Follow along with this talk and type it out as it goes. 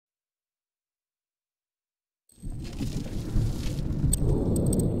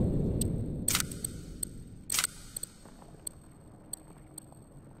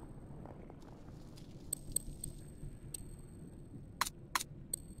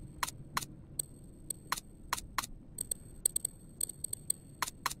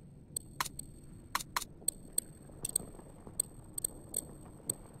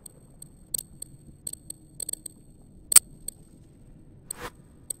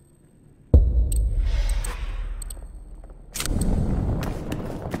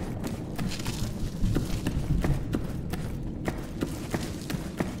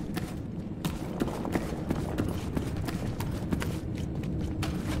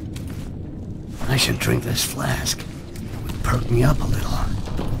I should drink this flask. It would perk me up a little.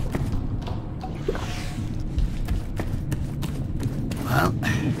 Well,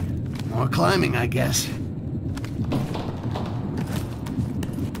 more climbing, I guess.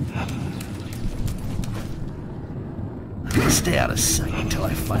 I'm gonna stay out of sight until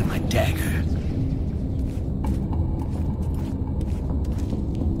I find my dagger.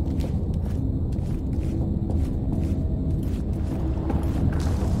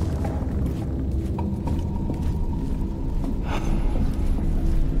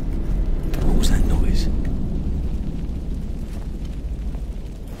 What was that noise?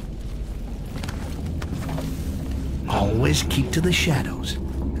 Always keep to the shadows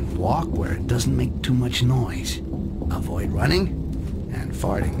and walk where it doesn't make too much noise. Avoid running and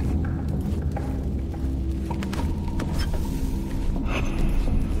farting.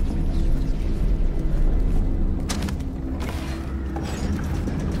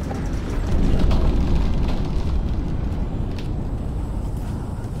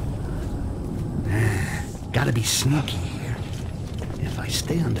 Gotta be sneaky here. If I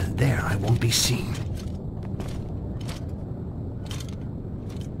stay under there, I won't be seen.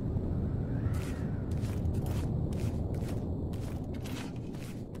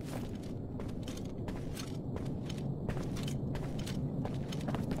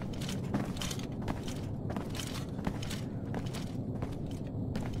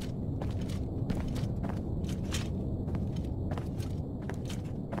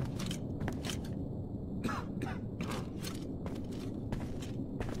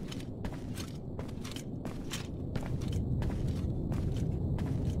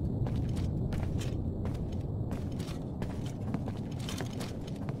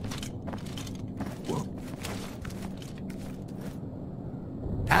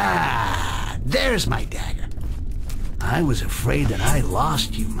 There's my dagger. I was afraid that I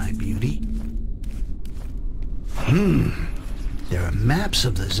lost you, my beauty. There are maps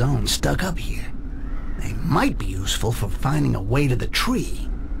of the zone stuck up here. They might be useful for finding a way to the tree.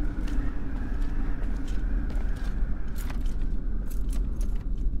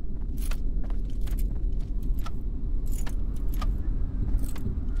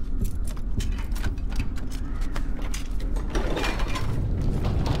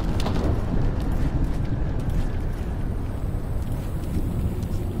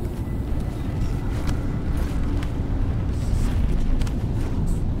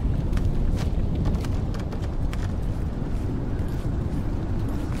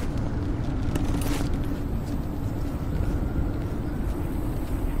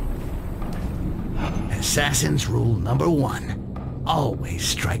 Assassin's rule number 1. Always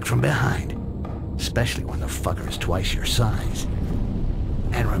strike from behind. Especially when the fucker is twice your size.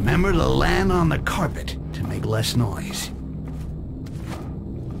 And remember to land on the carpet to make less noise.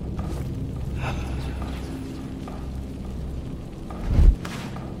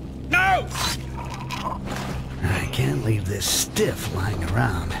 No! I can't leave this stiff lying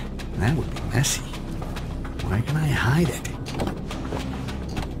around. That would be messy. Where can I hide it?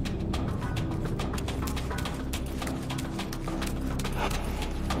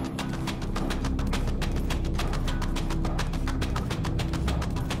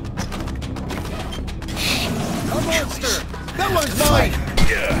 That one's mine!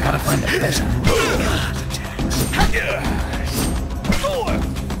 Gotta find the best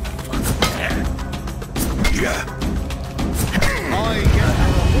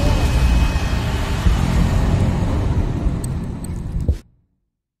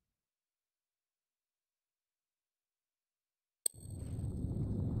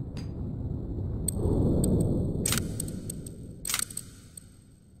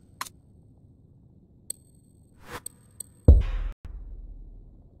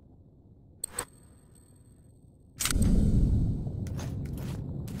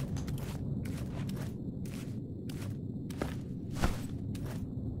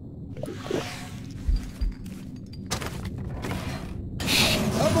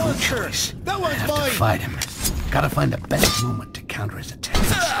choice. That one's I have mine. to fight him. Gotta find the best moment to counter his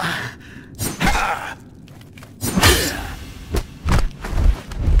attacks.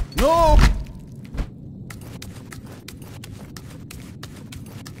 No!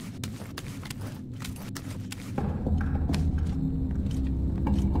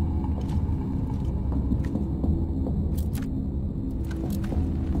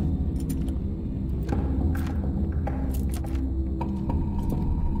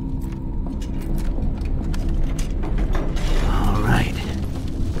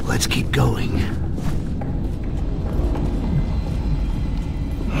 Let's keep going.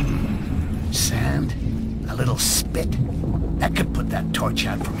 Sand, a little spit. That could put that torch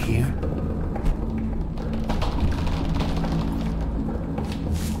out from here.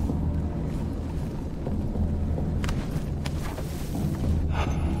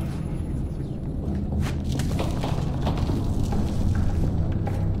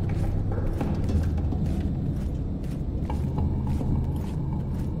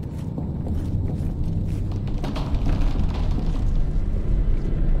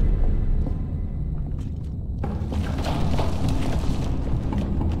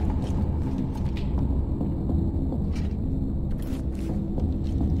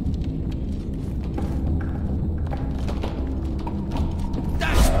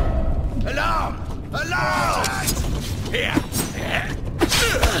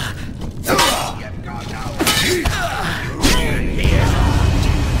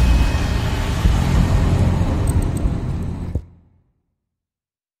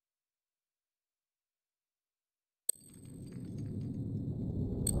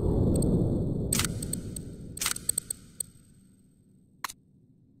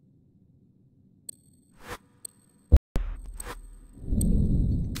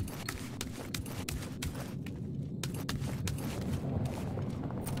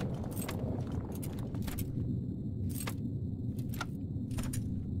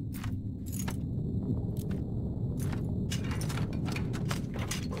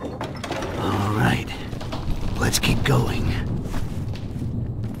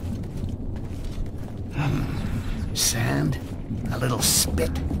 Sand? A little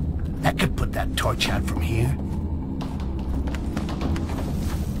spit? That could put that torch out from here.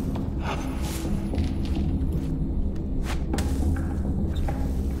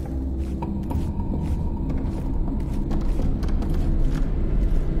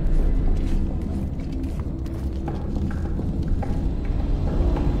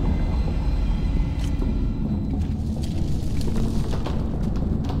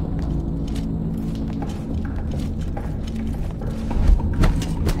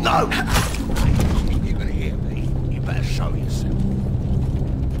 No! You're gonna hear me. You better show yourself.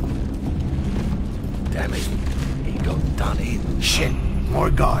 Damn it. He got done in. Shit, more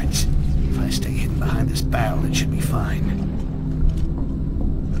guards. If I stay hidden behind this barrel, it should be fine.